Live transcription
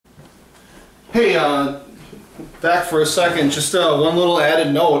Hey, back for a second. Just one little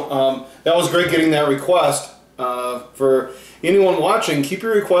added note. That was great getting that request. For anyone watching, keep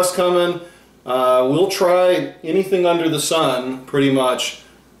your requests coming. We'll try anything under the sun, pretty much,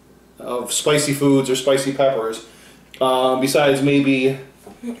 of spicy foods or spicy peppers. Besides maybe,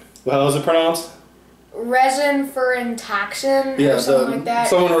 how is it pronounced? Resin for intoxin, or something like that.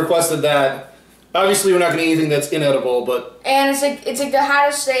 Someone requested that. Obviously, we're not going to eat anything that's inedible, but... And it's like the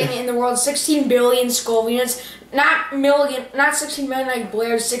hottest thing in the world, 16 billion Scoville units. Not 16 million like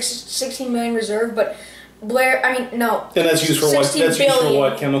Blair's 16 million reserve, but Blair, I mean, no. And that's used for what? That's used for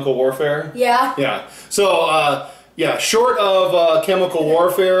what? Chemical warfare? Yeah. Yeah. So, yeah, short of chemical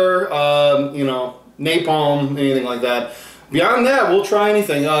warfare, you know, napalm, anything like that. Beyond that, we'll try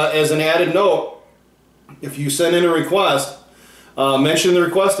anything. As an added note, if you send in a request, mention the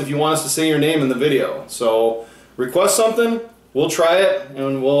request if you want us to say your name in the video. So request something, we'll try it,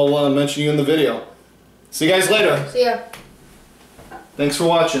 and we'll mention you in the video. See you guys later. See ya. Thanks for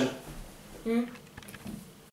watching. Hmm?